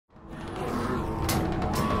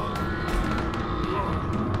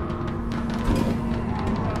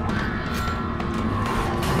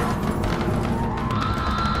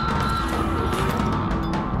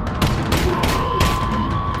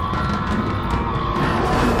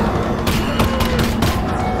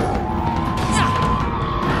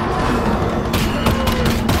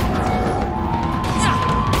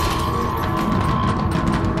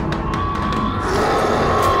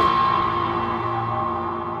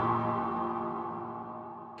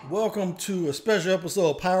Welcome to a special episode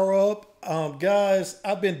of Power Up. Guys,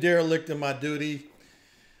 I've been derelict in my duty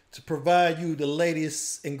to provide you the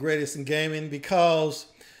latest and greatest in gaming because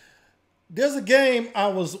there's a game I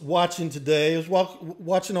was watching today. I was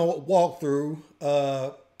watching a walkthrough.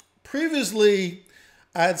 Previously,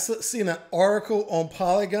 I had seen an article on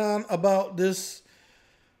Polygon about this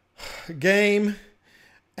game,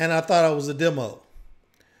 and I thought it was a demo.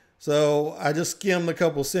 So I just skimmed a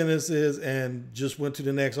couple sentences and just went to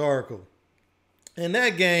the next article. And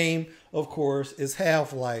that game, of course, is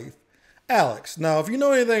Half-Life Alyx. Now, if you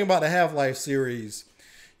know anything about the Half-Life series,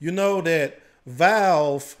 you know that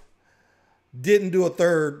Valve didn't do a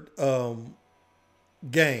third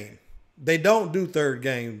game. They don't do third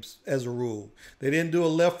games as a rule. They didn't do a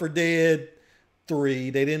Left 4 Dead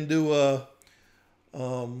 3. They didn't do a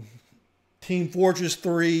Team Fortress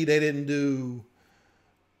 3. They didn't do...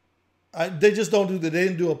 they just don't do that. They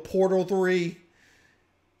didn't do a Portal 3.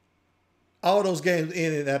 All those games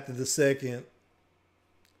ended after the second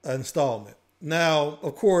installment. Now,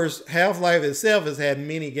 of course, Half-Life itself has had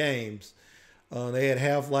many games. They had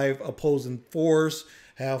Half-Life Opposing Force,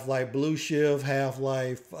 Half-Life Blue Shift,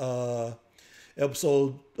 Half-Life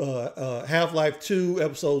Half-Life 2,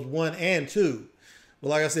 episodes 1 and 2. But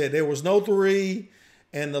like I said, there was no 3.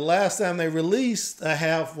 And the last time they released a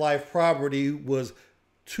Half-Life property was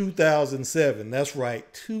 2007. That's right,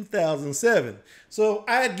 2007. So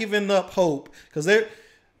I had given up hope because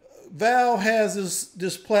Valve has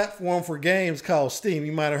this platform for games called Steam.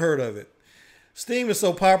 You might have heard of it. Steam is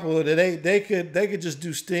so popular that they could just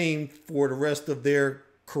do Steam for the rest of their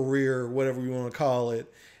career, whatever you want to call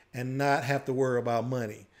it, and not have to worry about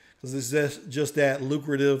money because it's just that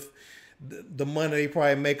lucrative. The money they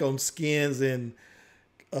probably make on skins and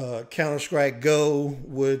Counter-Strike Go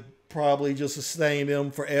would probably just sustain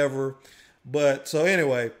them forever. But so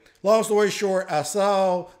anyway, long story short, I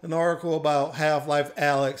saw an article about Half-Life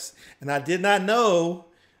Alyx, and I did not know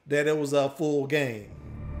that it was a full game.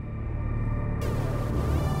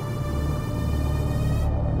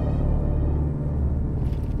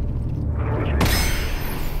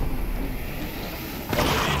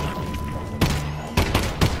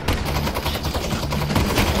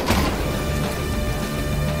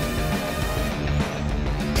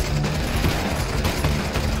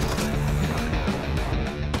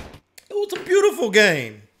 Beautiful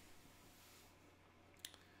game,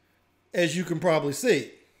 as you can probably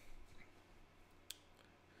see.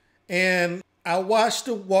 And I watched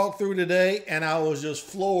the walkthrough today and I was just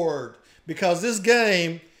floored because this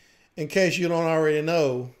game, in case you don't already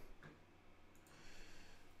know,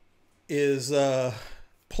 is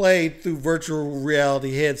played through virtual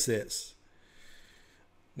reality headsets.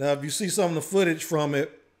 Now, if you see some of the footage from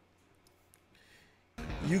it,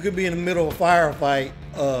 you could be in the middle of a firefight,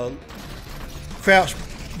 crouch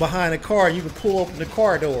behind a car, and you can pull open the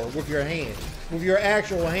car door with your hand, with your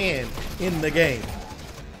actual hand in the game.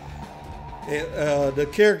 The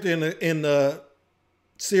character in the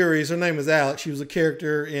series, her name is Alex. She was a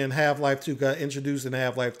character in Half-Life 2, got introduced in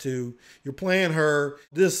Half-Life 2. You're playing her.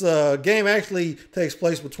 This game actually takes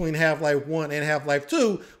place between Half-Life 1 and Half-Life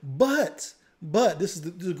 2, but this is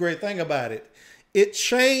the great thing about it. It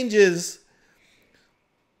changes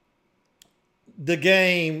the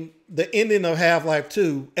game, the ending of Half-Life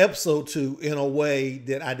 2, episode 2, in a way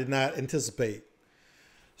that I did not anticipate.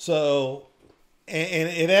 So, and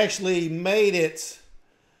it actually made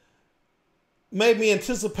me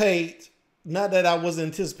anticipate, not that I wasn't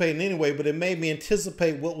anticipating anyway, but it made me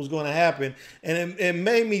anticipate what was going to happen. And it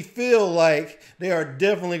made me feel like they are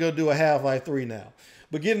definitely going to do a Half-Life 3 now.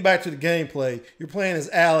 But getting back to the gameplay, you're playing as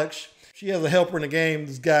Alex. She has a helper in the game,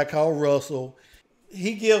 this guy called Russell.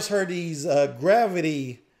 He gives her these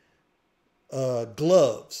gravity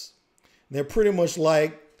gloves. They're pretty much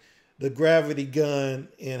like the gravity gun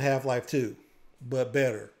in Half-Life 2, but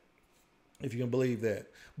better, if you can believe that.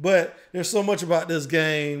 But there's so much about this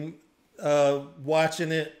game.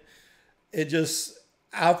 Watching it,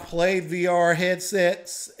 I've played VR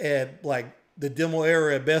headsets at like the demo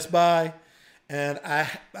era at Best Buy, and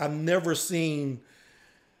I've never seen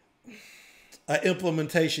an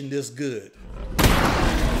implementation this good.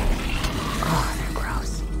 Oh, they're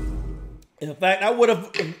gross. In fact, I would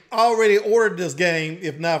have already ordered this game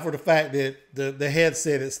if not for the fact that the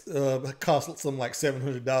headset is cost something like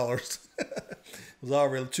 $700. It was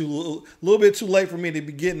already a little bit too late for me to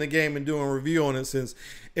be getting the game and doing a review on it since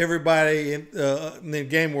everybody in the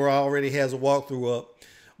game world already has a walkthrough up.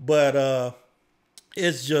 But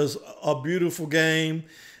it's just a beautiful game.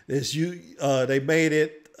 They made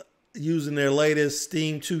it using their latest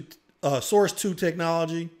Steam 2 Source 2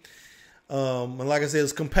 technology. And like I said,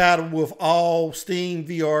 it's compatible with all Steam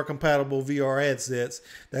VR compatible VR headsets.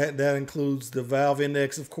 That includes the Valve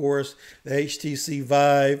Index, of course, the HTC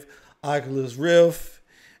Vive, Oculus Rift,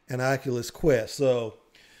 and Oculus Quest. So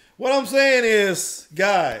what I'm saying is,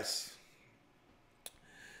 guys,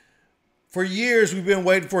 for years we've been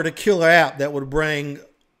waiting for the killer app that would bring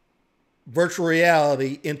virtual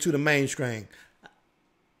reality into the mainstream.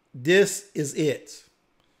 This is it.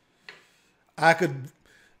 I could,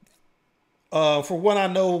 for what I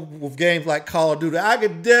know with games like Call of Duty, I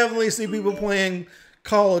could definitely see people playing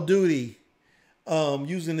Call of Duty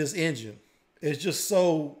using this engine. It's just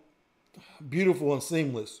so beautiful and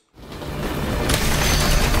seamless.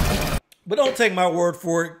 But don't take my word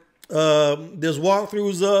for it. There's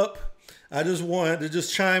walkthroughs up. I just wanted to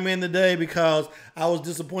just chime in today because I was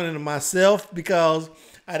disappointed in myself because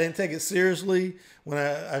I didn't take it seriously when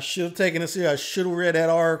I should have taken it seriously. I should have read that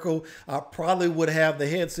article. I probably would have the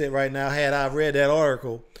headset right now had I read that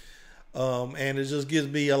article. And it just gives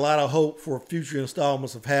me a lot of hope for future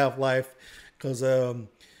installments of Half-Life because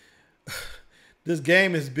this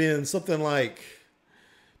game has been something like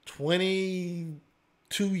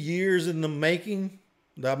 22 years in the making.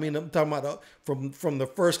 I mean, I'm talking about from the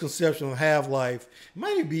first conception of Half-Life. It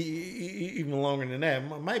might be even longer than that.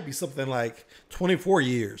 It might be something like 24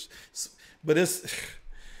 years. But it's,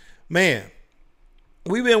 man,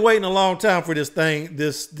 we've been waiting a long time for this thing,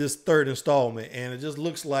 this third installment, and it just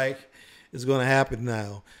looks like it's going to happen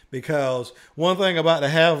now. Because one thing about the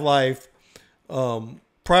Half-Life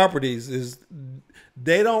properties is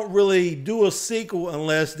they don't really do a sequel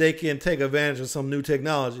unless they can take advantage of some new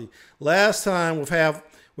technology. Last time with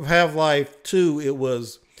Half-Life 2, it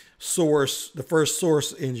was Source, the first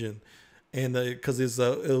Source engine, and because it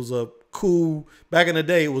was a cool, back in the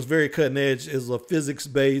day, it was very cutting edge. It was a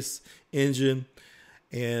physics-based engine,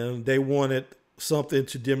 and they wanted something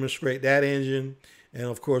to demonstrate that engine. And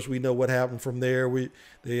of course, we know what happened from there.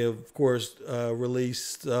 They of course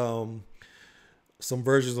released some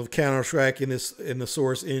versions of Counter-Strike in the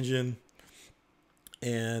Source engine,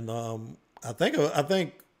 and I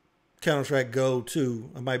think Counter-Strike Go 2.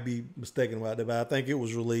 I might be mistaken about that, but I think it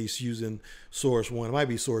was released using Source 1. It might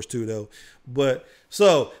be Source 2 though. But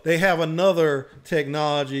so they have another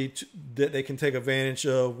technology that they can take advantage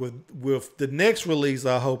of with the next release,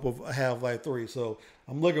 I hope, of Half-Life 3. So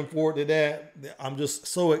I'm looking forward to that. I'm just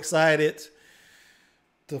so excited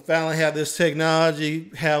to finally have this technology,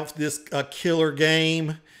 have this killer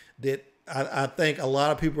game that I think a lot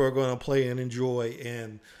of people are going to play and enjoy.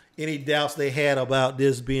 And any doubts they had about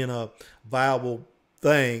this being a viable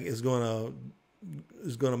thing is going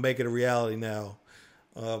to make it a reality now.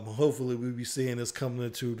 Hopefully we'll be seeing this coming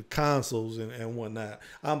into the consoles and whatnot.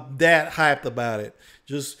 I'm that hyped about it.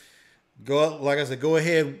 Just go, like I said, go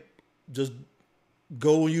ahead, just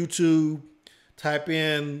go on YouTube, type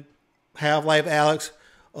in Half-Life Alyx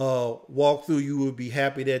walkthrough. You would be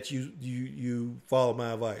happy that you followed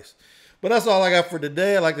my advice. But that's all I got for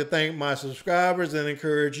today. I'd like to thank my subscribers and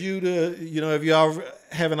encourage you to, if you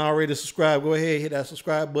haven't already subscribed, go ahead, hit that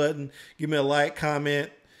subscribe button, give me a like,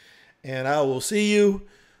 comment, and I will see you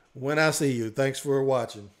when I see you. Thanks for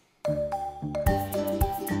watching.